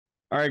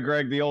All right,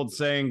 Greg, the old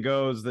saying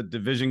goes that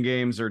division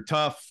games are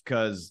tough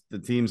because the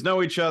teams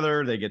know each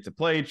other. They get to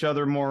play each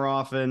other more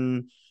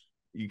often.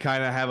 You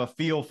kind of have a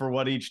feel for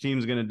what each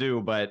team's going to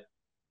do. But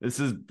this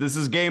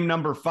is game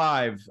number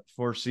 5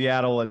 for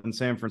Seattle and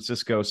San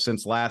Francisco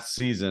since last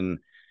season.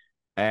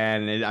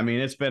 And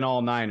it's been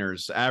all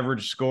Niners.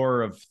 Average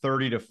score of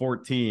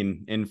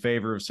 30-14 in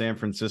favor of San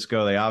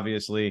Francisco. They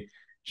obviously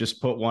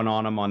just put one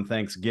on them on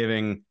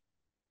Thanksgiving.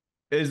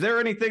 Is there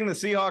anything the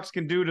Seahawks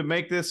can do to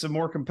make this a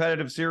more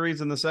competitive series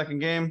in the second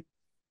game?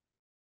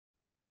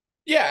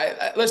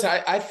 Yeah, listen,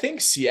 I think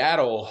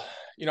Seattle,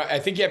 I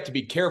think you have to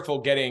be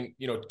careful getting,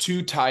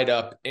 too tied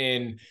up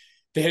in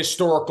the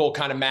historical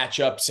kind of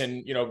matchups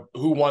and,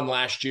 who won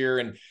last year.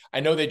 And I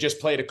know they just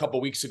played a couple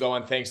weeks ago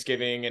on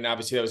Thanksgiving, and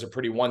obviously that was a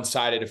pretty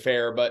one-sided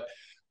affair. But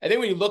I think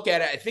when you look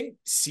at it, I think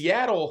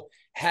Seattle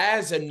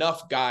has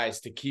enough guys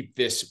to keep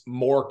this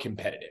more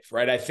competitive,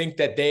 right? I think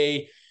that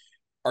they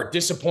are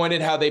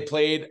disappointed how they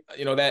played,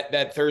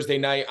 that Thursday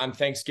night on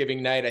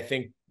Thanksgiving night. I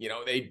think,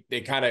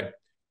 they kind of,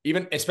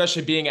 even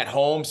especially being at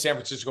home, San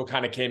Francisco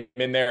kind of came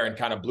in there and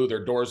kind of blew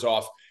their doors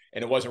off,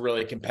 and it wasn't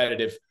really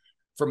competitive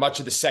for much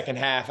of the second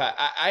half.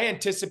 I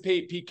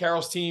anticipate Pete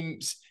Carroll's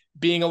teams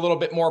being a little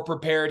bit more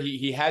prepared.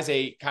 He has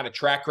a kind of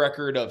track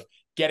record of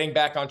getting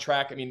back on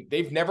track. I mean,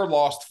 they've never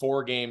lost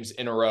 4 games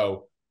in a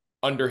row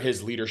under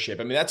his leadership.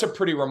 I mean, that's a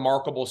pretty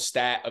remarkable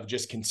stat of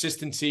just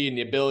consistency and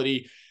the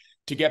ability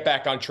to get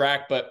back on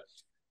track. But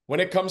when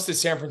it comes to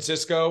San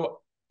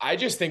Francisco, I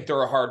just think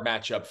they're a hard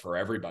matchup for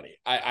everybody.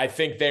 I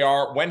think they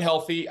are, when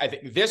healthy. I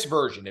think this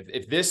version,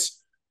 if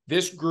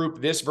this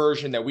group, this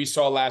version that we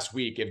saw last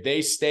week, if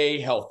they stay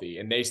healthy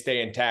and they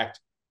stay intact,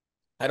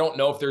 I don't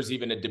know if there's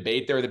even a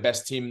debate they're the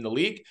best team in the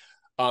league.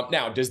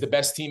 Now, does the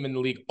best team in the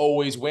league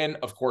always win?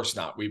 Of course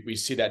not. We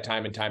see that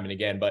time and time and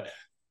again. But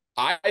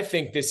I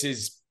think this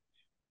is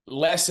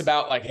less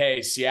about like,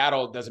 hey,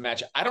 Seattle doesn't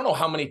match. I don't know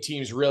how many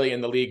teams really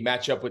in the league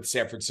match up with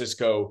San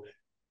Francisco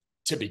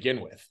to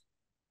begin with.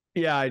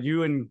 Yeah,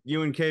 you and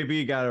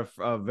KB got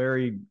a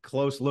very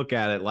close look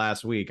at it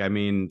last week. I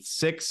mean,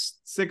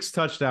 six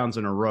touchdowns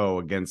in a row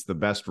against the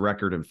best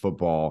record in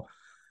football.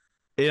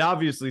 It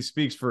obviously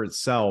speaks for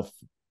itself.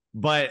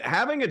 But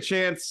having a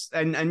chance,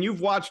 and you've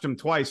watched them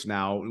twice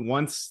now,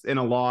 once in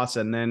a loss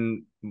and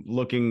then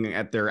looking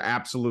at their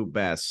absolute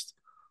best.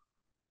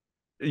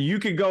 You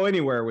could go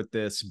anywhere with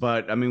this,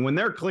 but I mean, when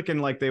they're clicking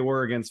like they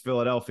were against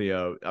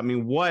Philadelphia, I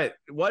mean, what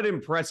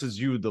impresses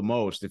you the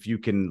most if you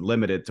can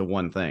limit it to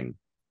one thing?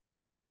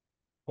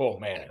 Oh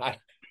man,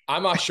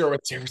 I'm not sure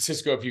with San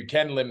Francisco if you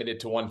can limit it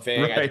to one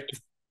thing. Right.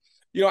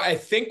 I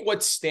think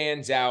what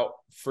stands out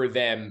for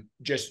them,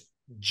 just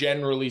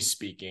generally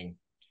speaking,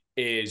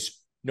 is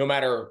no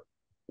matter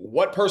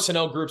what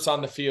personnel group's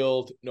on the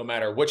field, no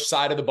matter which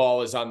side of the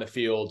ball is on the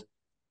field,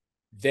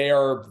 they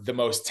are the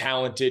most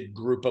talented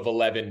group of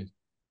 11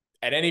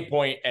 at any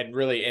point and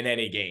really in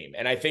any game.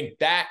 And I think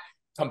that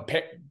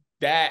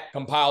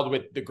compiled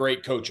with the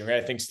great coaching,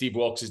 right? I think Steve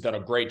Wilkes has done a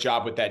great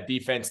job with that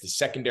defense. The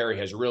secondary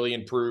has really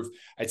improved.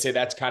 I'd say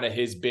that's kind of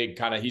his big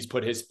he's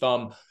put his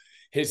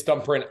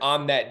thumbprint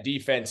on that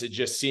defense, is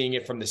just seeing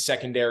it from the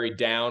secondary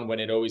down when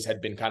it always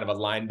had been kind of a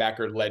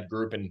linebacker led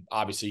group, and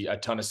obviously a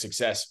ton of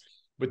success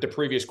with the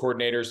previous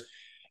coordinators.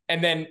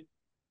 And then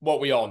what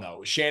we all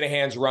know,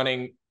 Shanahan's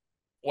running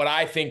what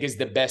I think is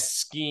the best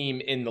scheme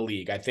in the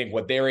league. I think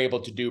what they're able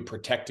to do,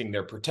 protecting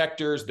their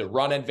protectors, the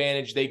run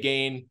advantage they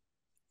gain,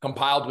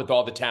 compiled with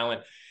all the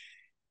talent.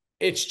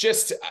 It's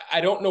just,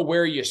 I don't know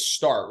where you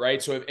start, right?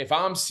 So if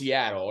I'm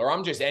Seattle or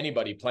I'm just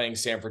anybody playing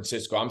San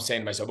Francisco, I'm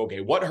saying to myself,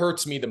 okay, what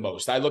hurts me the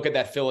most? I look at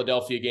that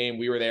Philadelphia game.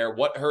 We were there.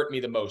 What hurt me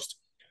the most?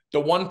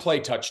 The one play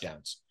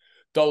touchdowns,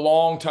 the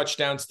long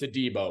touchdowns to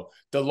Debo,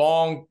 the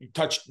long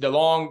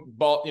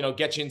ball,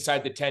 gets you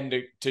inside the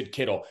 10 to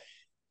Kittle.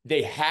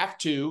 They have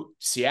to,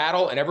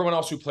 Seattle and everyone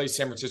else who plays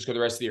San Francisco the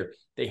rest of the year,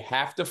 they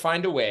have to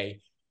find a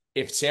way.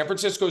 If San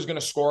Francisco is going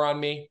to score on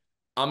me,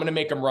 I'm going to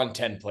make them run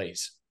 10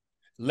 plays.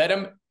 Let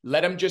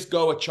them just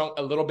go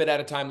a little bit at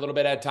a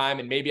time,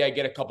 and maybe I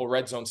get a couple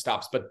red zone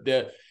stops. But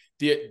the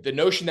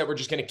notion that we're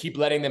just going to keep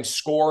letting them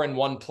score in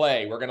one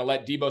play, we're going to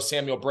let Debo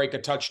Samuel break a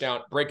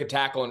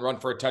tackle and run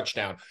for a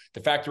touchdown.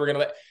 The fact that we're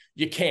going to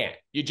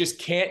you just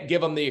can't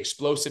give them the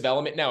explosive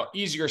element. Now,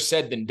 easier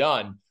said than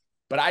done,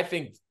 but I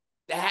think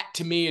that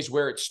to me is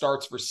where it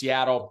starts for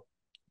Seattle.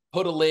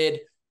 Put a lid.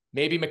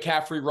 Maybe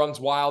McCaffrey runs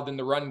wild in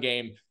the run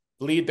game,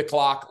 bleed the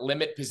clock,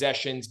 limit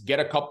possessions,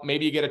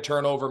 maybe you get a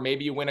turnover,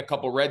 maybe you win a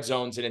couple red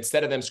zones, and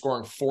instead of them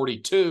scoring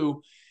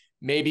 42,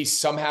 maybe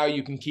somehow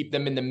you can keep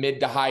them in the mid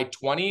to high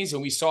 20s.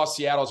 And we saw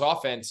Seattle's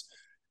offense,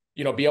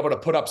 be able to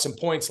put up some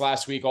points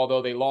last week,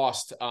 although they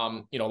lost,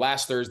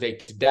 last Thursday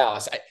to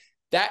Dallas.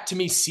 That to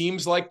me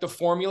seems like the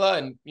formula,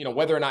 and,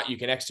 whether or not you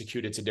can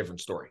execute, it's a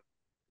different story.